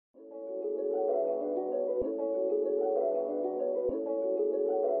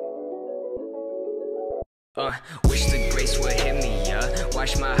Wish the grace would hit me,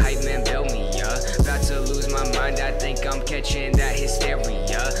 watch my hype man build me, about to lose my mind, I think I'm catching that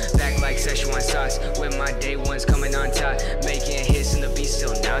hysteria. Back like Szechuan sauce, with my day ones coming on top, making hits and the beat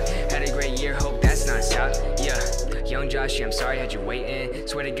still not. Had a great year, hope that's not stopped, yeah. Young Josh, yeah, I'm sorry had you waiting.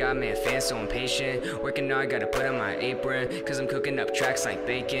 Swear to God, man, fans so impatient. Working hard, gotta put on my apron, cause I'm cooking up tracks like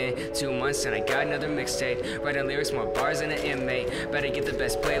bacon. 2 months and I got another mixtape, writing lyrics, more bars than an inmate. Better get the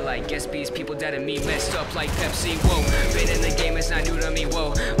best play like guest beats, people that and me messed up like Pepsi, whoa. Been in the game, it's not new to me, whoa.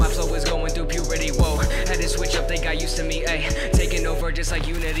 My flow was going through puberty, whoa. Had to switch up, they got used to me, ayy. Taking over just like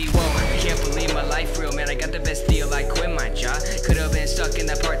Unity, whoa. Can't believe my life real, man, I got the best deal, I quit my job. Could've been stuck in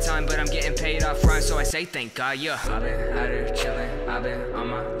that part-time, but I'm getting paid off front, so I say thank God, yeah. I've been out here chillin', I've been on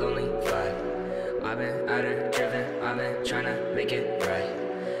my lonely vibe. I've been out here driven, I've been tryna make it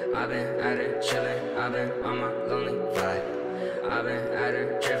right. I've been out here chillin', I've been on my lonely vibe. I've been out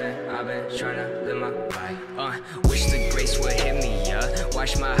here driven, I've been tryna live my life. Wish the grace would hit me,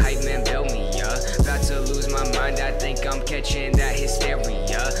 watch my hype man build me, about to lose my mind, I think I'm catching that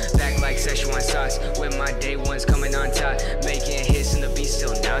hysteria. Back like Szechuan sauce, with my day ones coming on top, making hits and the beat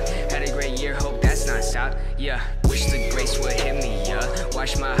still not. Had a great year, hope that's not stopped, yeah. Wish the grace would hit me,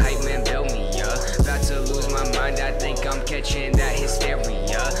 watch my hype man build me, about to lose my mind, I think I'm catching that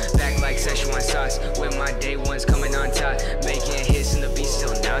hysteria. Back like Szechuan sauce, with my day ones coming on top, making hits and the beat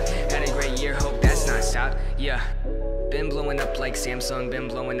still not. Had a great year, hope that's not stopped, yeah. Been blowing up like Samsung, been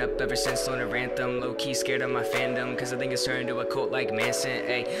blowing up ever since Loner Anthem. Low-key scared of my fandom, cause I think it's turned into a cult like Manson.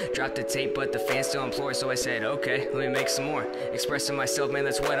 Ayy, dropped the tape but the fans still implore, so I said okay, let me make some more. Expressing myself, man,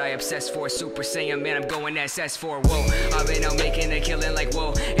 that's what I obsess for. Super Saiyan, man, I'm going SS4, whoa. I've been out making a killing like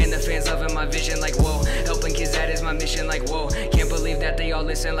whoa, and the fans loving my vision like whoa. Helping kids, that is my mission like whoa. Can't believe that they all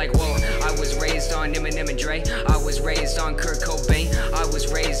listen like whoa. I was raised on Eminem and Dre, I was raised on Kurt Cobain, I was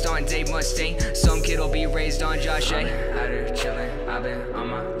raised on Dave Mustaine. Some kid'll be raised on Josh A. Out here chillin', I've been on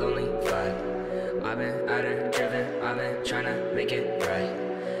my lonely vibe. I've been out here driven, I've been tryna make it right.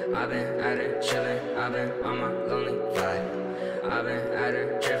 I've been out here chillin', I've been on my lonely vibe. I've been out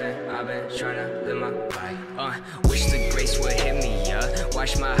here driven, I've been tryna live my life. Wish the grace would hit me,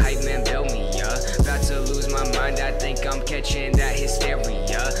 watch my hype man build me, about to lose my mind, I think I'm catching that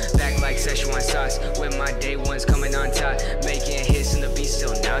hysteria. Back like Szechuan sauce, with my day ones coming on top, making hits and the beat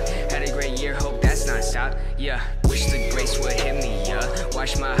still not. Had a great year, hope that's not stopped, yeah. Wish the grace would hit me,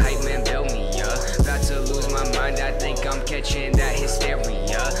 watch my hype man build me, about to lose my mind, I think I'm catching that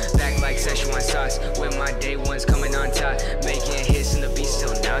hysteria. Back like Szechuan sauce, with my day ones coming on top, making hits and the beat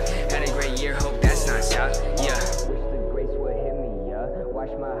still not. Had a great year, hope that's not stopped, yeah. Wish the grace would hit me,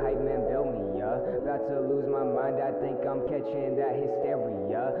 watch my hype man build me, about to lose my mind, I think I'm catching that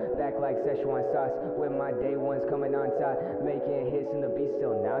hysteria. Back like Szechuan sauce, with my day ones coming on top, making hits and the beat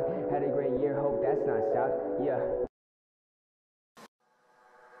still not. Had a great year, hope that's not stopped, yeah.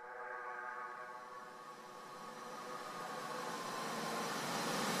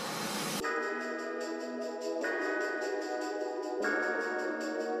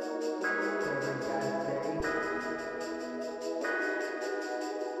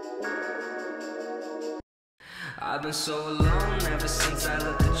 I've been so alone ever since I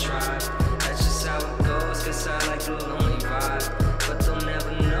left the tribe. That's just how it goes, cause I like the lonely vibe. But they'll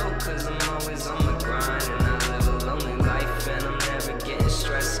never know, cause I'm always on my grind. And I live a lonely life, and I'm never getting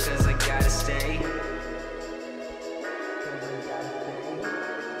stressed, cause I gotta stay.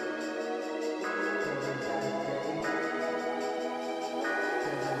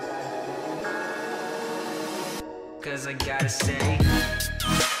 Cause I gotta stay.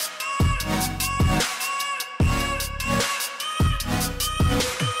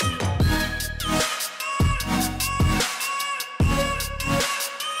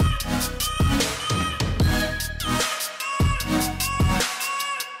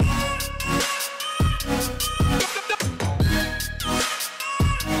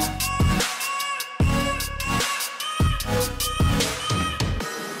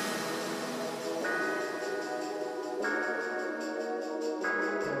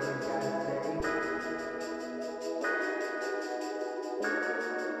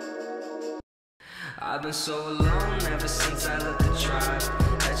 I've been so alone ever since I left the tribe.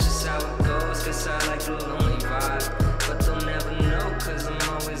 That's just how it goes, cause I like the lonely vibe. But they'll never know, cause I'm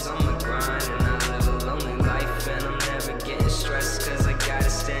always on my grind. And I live a lonely life, and I'm never getting stressed, cause I gotta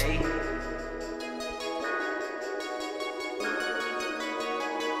stay.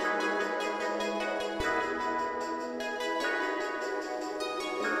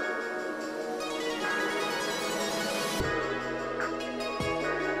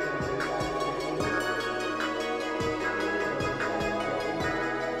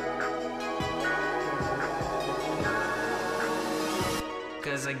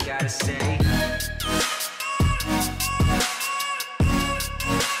 I gotta say.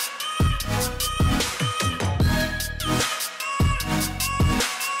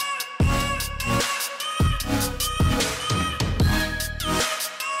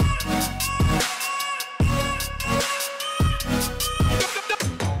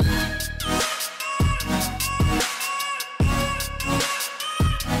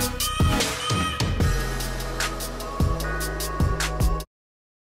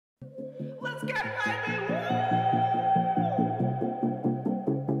 Let's get baby, woo!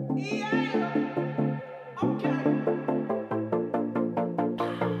 Yeah, okay.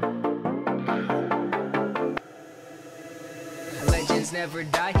 Legends never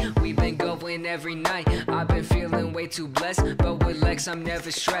die, we've been going every night. I've been feeling way too blessed, but with Lex I'm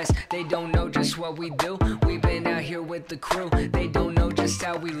never stressed. They don't know just what we do, we've been out here with the crew. They don't know just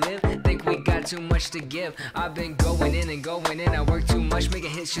how we live, think we got too much to give. I've been going in, I work too much,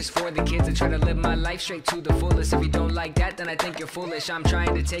 making hits just for the kids. I try to live my life straight to the fullest. If you don't like that, then I think you're foolish. I'm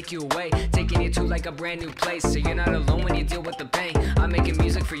trying to take you away, taking you to like a brand new place, so you're not alone when you deal with the pain. I'm making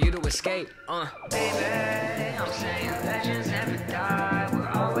music for you to escape. Baby, I'm saying legends never die. We're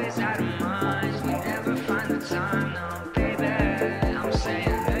always out of minds, we never find the time. No, baby, I'm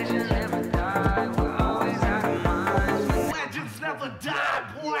saying legends never die. We're always out of minds. Legends never die,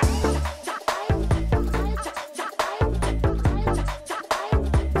 boy.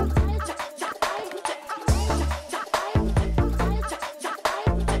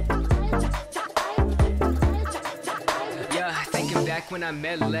 Back when I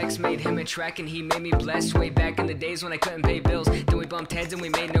met Lex, made him a track and he made me blessed. Way back in the days when I couldn't pay bills, then we bumped heads and we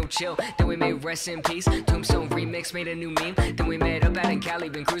made no chill. Then we made Rest in Peace, Tombstone remix, made a new meme. Then we met up out in Cali,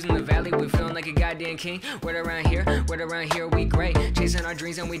 been cruising the valley, we feeling like a goddamn king. Word around here we great, chasing our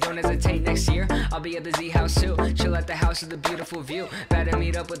dreams and we don't hesitate. Next year, I'll be at the Z House too, chill at the house with a beautiful view. About to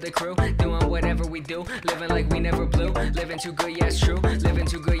meet up with the crew, doing whatever we do, living like we never blew. Living too good, yeah it's true, living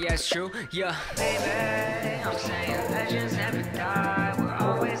too good, yeah it's true, yeah. Baby, I'm saying legends never die. We're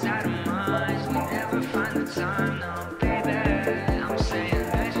always out of minds, we never find the time, no, baby.